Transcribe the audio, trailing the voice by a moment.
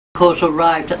course,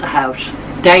 arrived at the house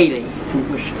daily and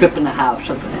was stripping the house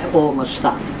of all my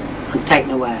stuff and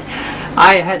taken away.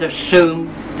 I had assumed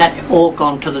that it all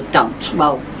gone to the dumps.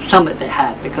 Well, some of it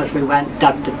had, because we went,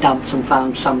 dug the dumps and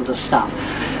found some of the stuff.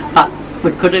 But we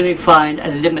could only find a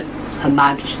limited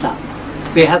amount of stuff.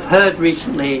 We have heard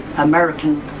recently,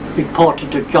 American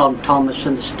reported to John Thomas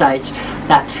in the States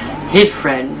that his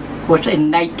friend was in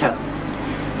NATO.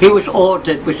 He was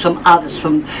ordered with some others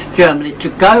from Germany to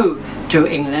go to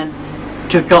England,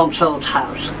 to John Searl's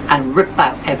house, and rip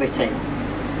out everything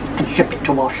and ship it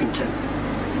to Washington.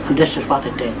 And this is what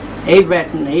they did. He read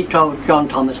and he told John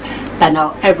Thomas, they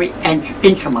know every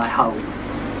inch of my home,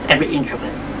 every inch of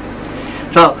it.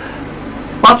 So,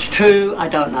 what's true, I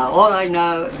don't know. All I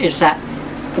know is that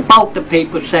the bulk of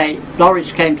people say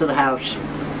lorries came to the house,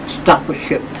 stuff was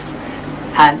shipped,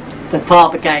 and the fire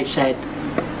brigade said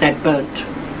they burnt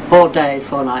 4 days,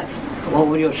 4 nights.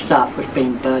 All your stuff was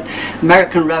being burnt.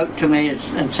 American wrote to me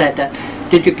and said that,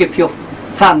 did you give your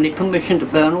family permission to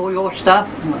burn all your stuff?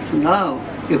 And I said, no,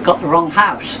 you've got the wrong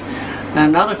house.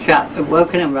 And another chap at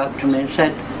Wokingham wrote to me and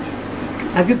said,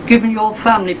 have you given your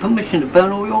family permission to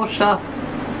burn all your stuff?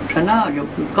 I said, no,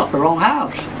 you've got the wrong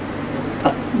house.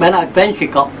 But when I eventually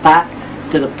got back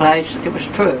to the place, it was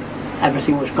true.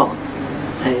 Everything was gone.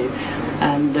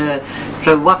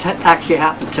 So what actually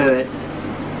happened to it,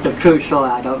 the true story,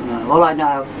 I don't know. All I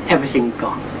know, everything was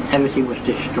gone. Everything was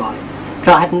destroyed.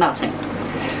 So I had nothing.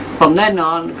 From then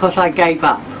on, because I gave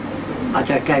up. I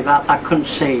just gave up. I couldn't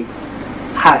see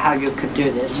how you could do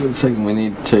this. 1 second, we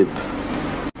need tape.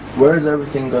 Where is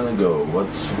everything gonna go?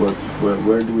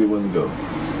 Where do we want to go?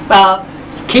 Well,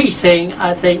 key thing,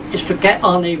 I think, is to get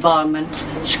on the environment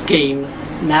scheme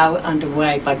now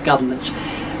underway by governments.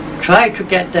 Try to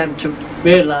get them to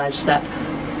realise that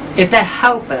if they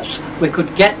help us, we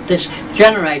could get this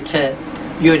generator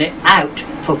unit out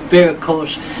for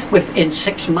vehicles within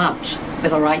 6 months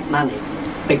with the right money.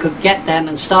 We could get them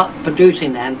and start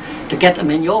producing them to get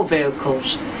them in your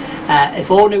vehicles.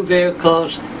 If all new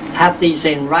vehicles have these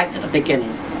in right at the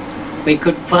beginning, we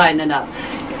could find enough.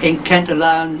 In Kent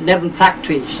alone, 11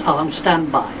 factories are on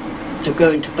standby to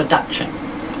go into production.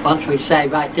 Once we say,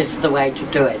 right, this is the way to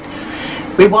do it.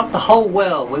 We want the whole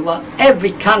world, we want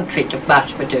every country to mass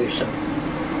produce them.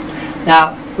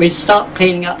 Now, we start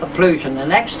cleaning up the pollution. The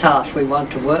next task we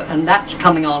want to work, and that's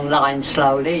coming online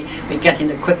slowly. We're getting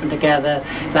the equipment together.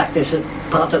 In fact, there's a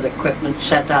part of the equipment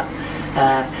set up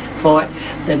for it.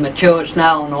 The materials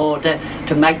now on order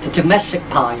to make the domestic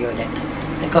power unit,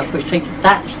 because we think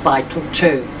that's vital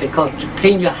too, because to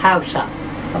clean your house up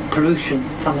of pollution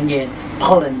coming in,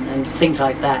 pollen and things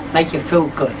like that, make you feel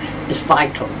good, is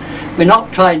vital. We're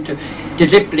not trying to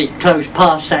deliberately close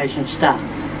power stations down.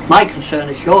 My concern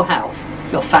is your health,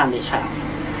 your family's health,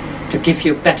 to give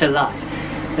you a better life.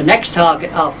 The next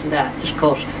target after that is, of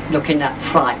course, looking at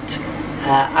flight.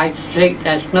 I think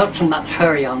there's not so much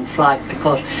hurry on flight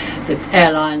because the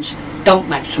airlines don't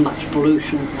make so much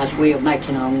pollution as we are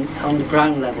making on the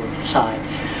ground level side.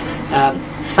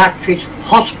 Factories,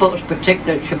 hospitals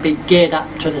particularly, should be geared up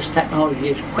to this technology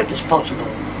as quick as possible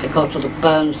because of the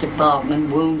burns department,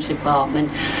 wounds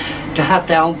department, to have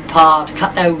their own power, to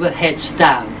cut their overheads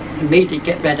down, immediately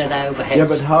get rid of their overheads. Yeah,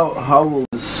 but how will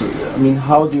this, I mean,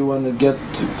 how do you want to get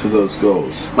to those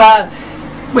goals? Well,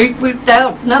 there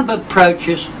are a number of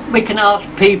approaches. We can ask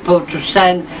people to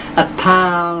send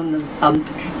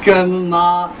 £1, German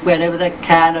mark, wherever they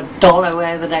can, $1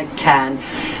 wherever they can,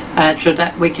 so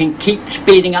that we can keep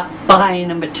speeding up buying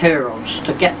the materials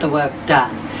to get the work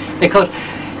done. Because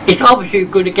it's obviously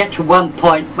going to get to one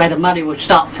point where the money will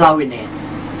start flowing in.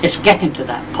 It's getting to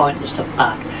that point is the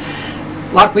bug.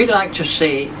 What we'd like to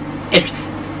see is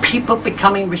people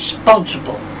becoming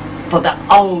responsible for their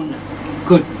own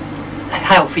good,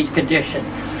 healthy condition.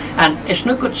 And it's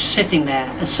no good sitting there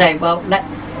and say, well, let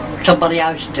somebody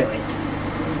else do it.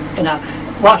 You know,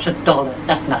 what's $1?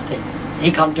 That's nothing.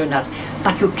 He can't do nothing.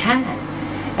 But you can.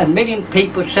 1 million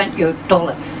people sent you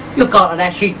 $1. You got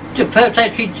an the first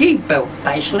SEG built,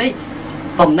 basically.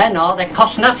 From then on, they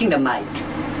cost nothing to make.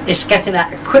 It's getting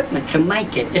that equipment to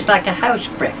make it. It's like a house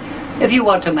brick. If you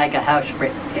want to make a house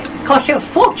brick, it costs you a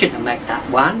fortune to make that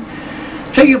one.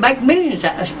 So you make millions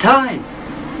at a time.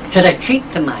 So they're cheap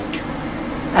to make.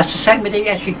 That's the same with the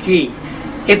SEG.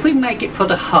 If we make it for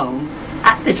the home,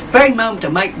 at this very moment to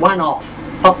make one off,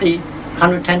 probably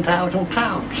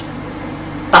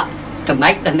 £110,000. But to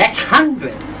make the next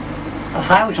 100,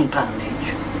 £1,000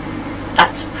 each.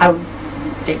 That's how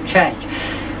it changed.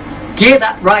 Gear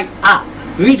that right up,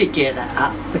 really gear that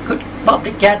up. We could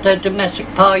probably get the domestic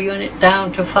power unit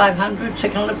down to £500,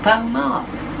 £600 mark,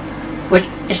 which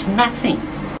is nothing.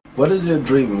 What is your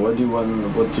dream? What do you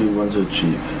want to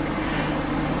achieve?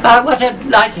 What I'd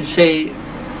like to see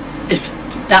is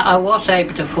that I was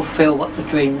able to fulfill what the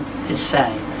dream is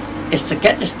saying, is to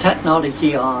get this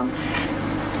technology on,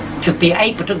 to be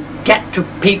able to get to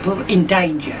people in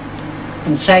danger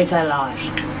and save their lives,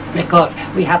 because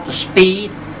we have the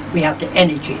speed, we have the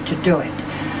energy to do it.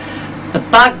 The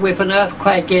bug with an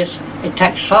earthquake is it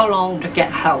takes so long to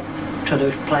get help to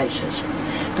those places.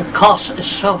 The cost is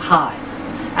so high,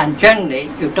 and generally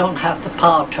you don't have the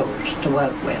power tools to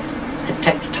work with. It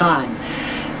takes time.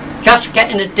 Just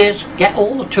getting a disc, get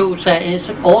all the tools there,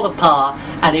 all the power,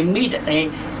 and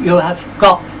immediately you have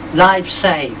got lives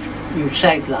saved. You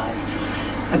save lives.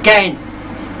 Again,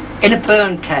 in a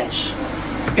burn case,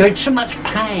 you're in so much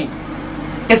pain.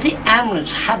 If the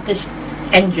ambulance had this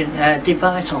engine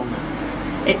device on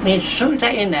them, it means as soon as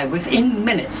they're in there, within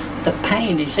minutes, the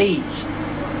pain is eased.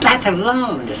 That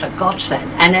alone is a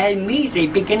godsend, and they're immediately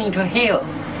beginning to heal.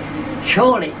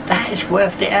 Surely that is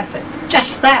worth the effort.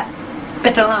 Just that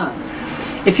bit alone.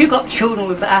 If you've got children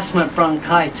with asthma and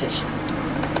bronchitis,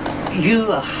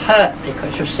 you are hurt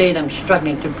because you see them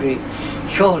struggling to breathe.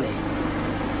 Surely,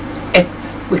 if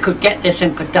we could get this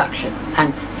in production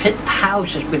and fit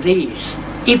houses with ease,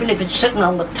 even if it's sitting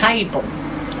on the table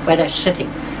where they're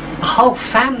sitting, the whole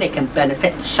family can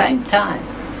benefit at the same time.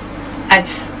 And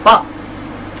what,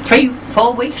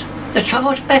 3-4 weeks, the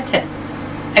child's better.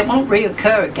 It won't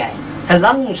reoccur again. The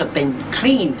lungs have been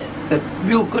cleaned with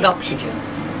real good oxygen,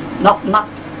 not much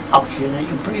oxygen that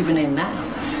you're breathing in now.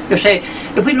 You see,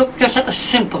 if we look just at the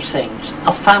simple things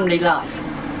of family life,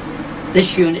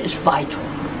 this unit is vital.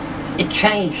 It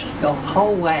changed your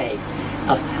whole way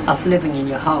of living in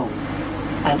your home.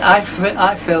 And I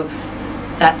feel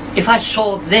that if I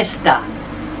saw this done,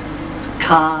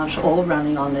 cars all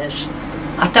running on this,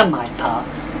 I've done my part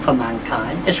for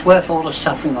mankind. It's worth all the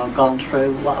suffering I've gone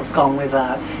through, what I've gone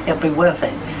without. It'll be worth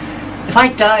it. If I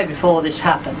die before this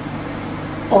happened,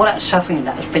 all that suffering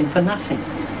that has been for nothing.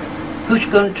 Who's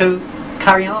going to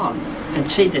carry on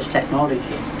and see this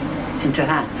technology into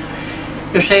hand?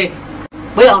 You see,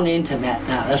 we're on the internet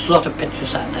now. There's a lot of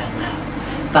pictures out there now.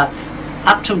 But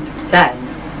up to then,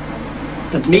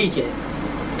 the media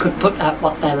could put out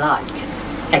what they like.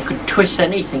 They could twist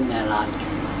anything they like.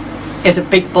 If the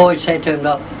big boys say to them,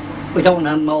 look, we don't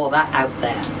want more of that out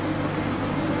there.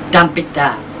 Dump it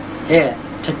down. Here's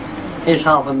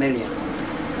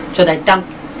 $500,000. So they dump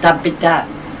it down.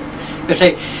 You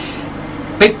see,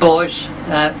 big boys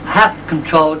have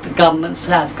controlled, the governments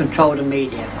have controlled the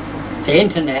media. The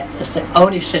internet is the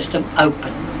only system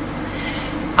open.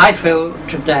 I feel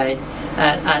today,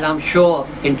 and I'm sure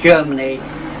in Germany,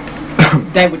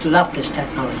 they would love this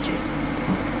technology.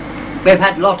 We've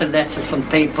had a lot of letters from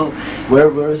people.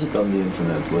 Where is it on the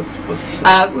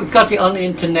internet? We've got it on the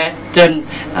internet, and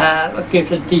I'll give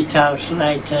the details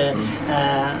later.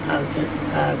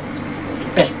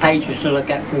 The best pages to look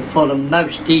at for the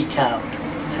most detailed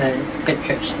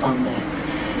pictures on there.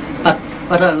 But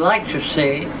what I'd like to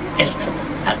see is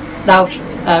now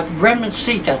Bremen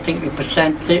Seat, I think you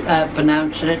pronounce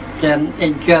it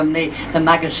in Germany, the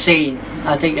magazine,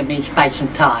 I think it means Space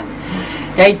and Time.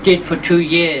 They did for 2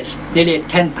 years nearly a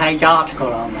 10-page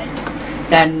article on it.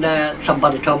 Then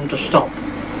somebody told them to stop.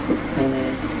 And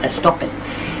they stopped it.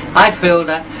 I feel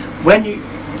that when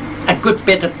a good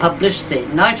bit of publicity,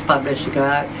 nice publicity go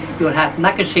out, you'll have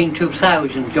Magazine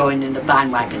 2000 join in the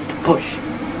bandwagon to push.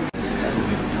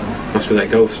 Must be that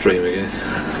Gulf Stream, I guess.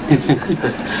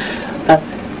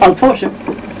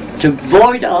 Unfortunately, to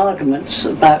avoid arguments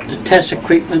about the test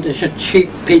equipment is a cheap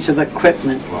piece of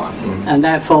equipment and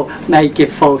therefore may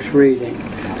give false reading.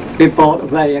 We bought a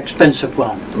very expensive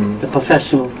one, the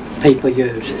professional people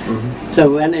use. So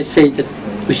when they see the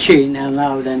machine, they'll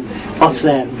know then what's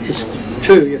there is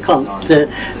true. You can't,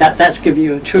 that's giving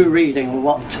you a true reading of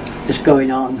what is going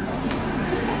on.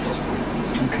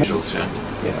 Okay.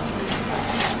 Yeah.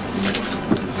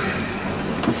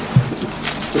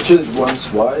 Shoot it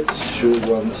once wide, shoot it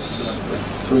once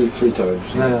three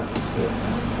times. Yeah.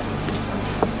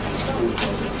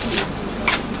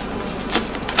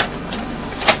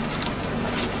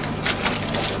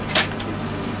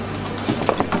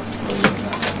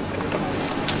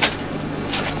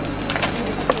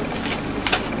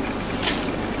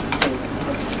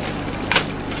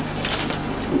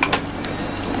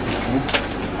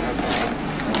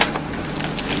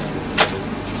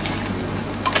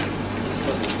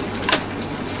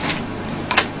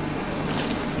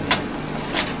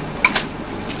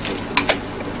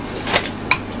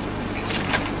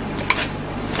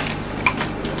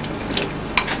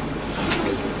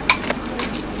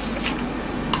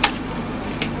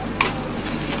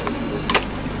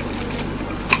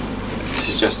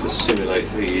 just to simulate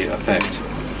the effect.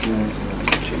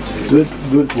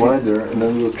 Do it wider, and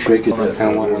then we'll trick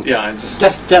it. Yeah, I'm just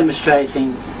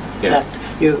demonstrating that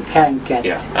you can get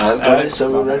Guys,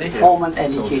 are we ready? performance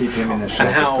energy. and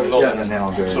how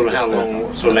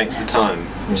long, sort of length of time?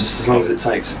 Just as long as it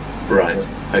takes. Right.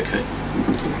 Okay.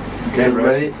 Okay,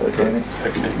 ready? Okay.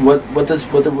 Okay. What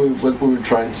were we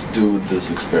trying to do with this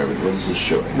experiment? What is this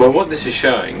showing? Well, what this is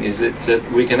showing is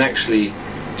that we can actually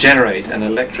generate an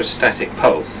electrostatic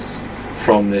pulse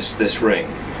from this ring,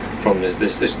 from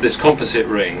this composite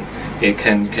ring. It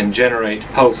can generate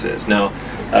pulses. Now,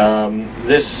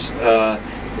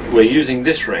 we're using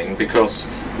this ring because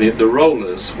the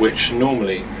rollers, which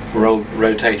normally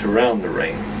rotate around the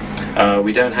ring,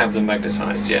 we don't have them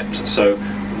magnetized yet. So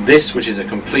this, which is a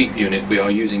complete unit, we are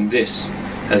using this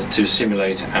as to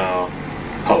simulate our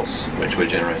pulse, which we're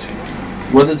generating.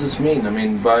 What does this mean? I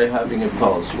mean, by having a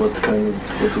pulse, what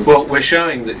is well, we're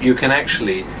showing that you can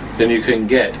actually, then you can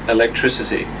get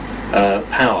electricity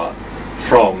power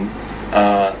from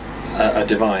a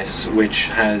device which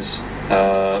has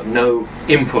no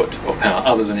input of power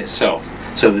other than itself,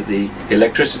 so that the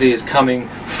electricity is coming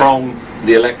from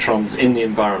the electrons in the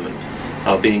environment,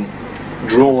 are being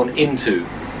drawn into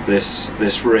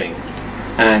this ring,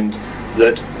 and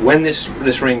that when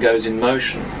this ring goes in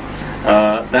motion,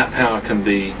 that power can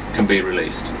be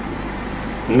released.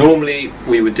 Normally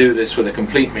we would do this with a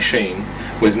complete machine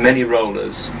with many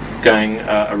rollers going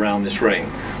around this ring.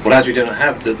 Well, as we don't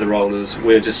have the rollers,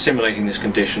 we're just simulating this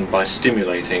condition by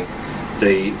stimulating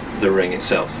the ring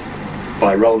itself,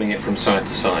 by rolling it from side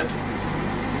to side.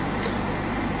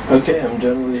 Okay, I'm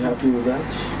generally happy with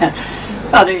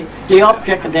that. Well, the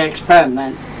object of the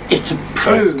experiment is to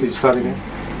prove. Could you start again?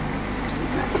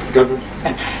 Go for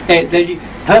it. The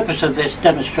purpose of this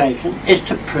demonstration is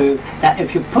to prove that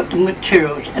if you put the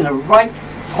materials in the right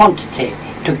quantity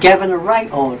together in the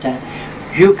right order,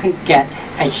 you can get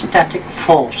a static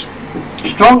force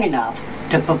strong enough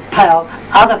to propel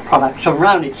other products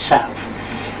around itself.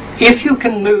 If you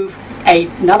can move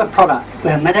another product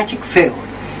with a magnetic field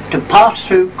to pass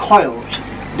through coils,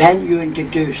 then you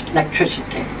introduce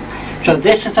electricity. So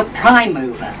this is a prime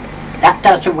mover. That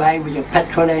does away with your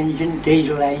petrol engine,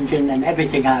 diesel engine and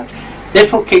everything else.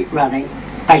 This will keep running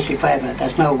basically forever.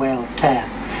 There's no wear or tear.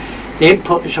 The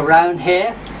input is around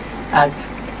here, and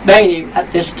mainly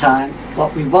at this time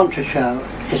what we want to show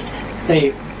is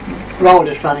the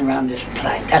rollers running around this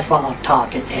plate. That's what our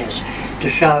target is, to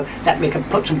show that we can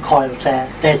put some coils there.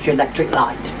 There's your electric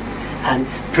light, and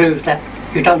prove that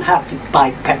you don't have to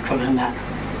buy petrol and that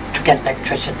to get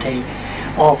electricity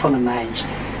or from the mains.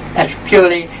 That's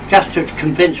purely just to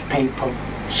convince people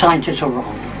scientists are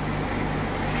wrong.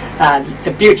 And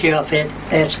the beauty of it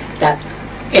is that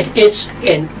it is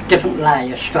in different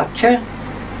layer structure.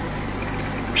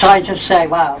 Scientists say,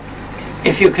 well,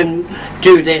 if you can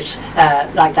do this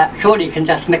like that, surely you can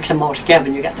just mix them all together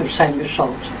and you get the same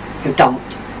result. You don't.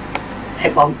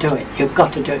 It won't do it. You've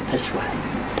got to do it this way.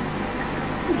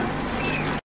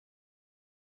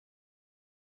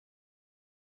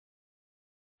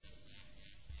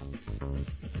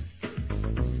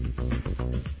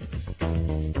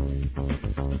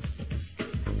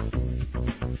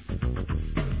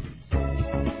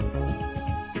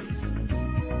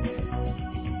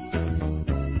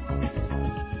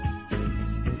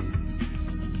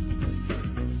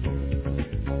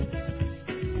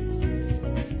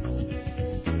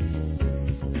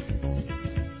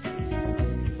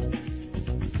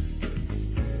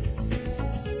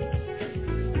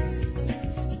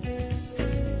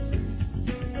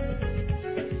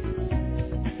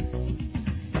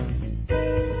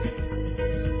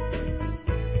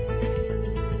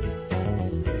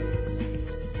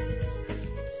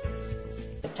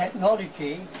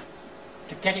 Technology,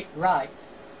 to get it right,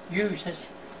 uses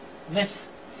this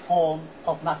form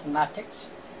of mathematics.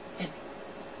 Its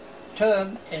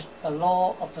term is the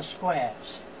law of the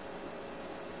squares.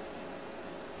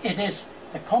 It is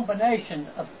the combination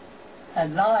of a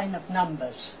line of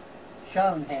numbers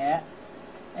shown here.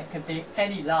 It could be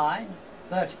any line,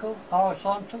 vertical,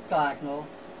 horizontal, diagonal.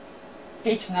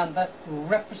 Each number will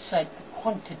represent a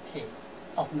quantity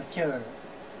of material.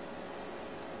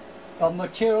 The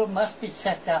material must be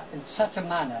set up in such a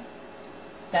manner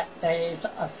that there is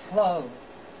a flow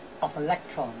of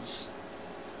electrons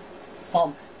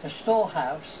from the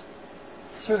storehouse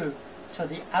through to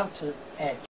the outer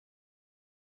edge.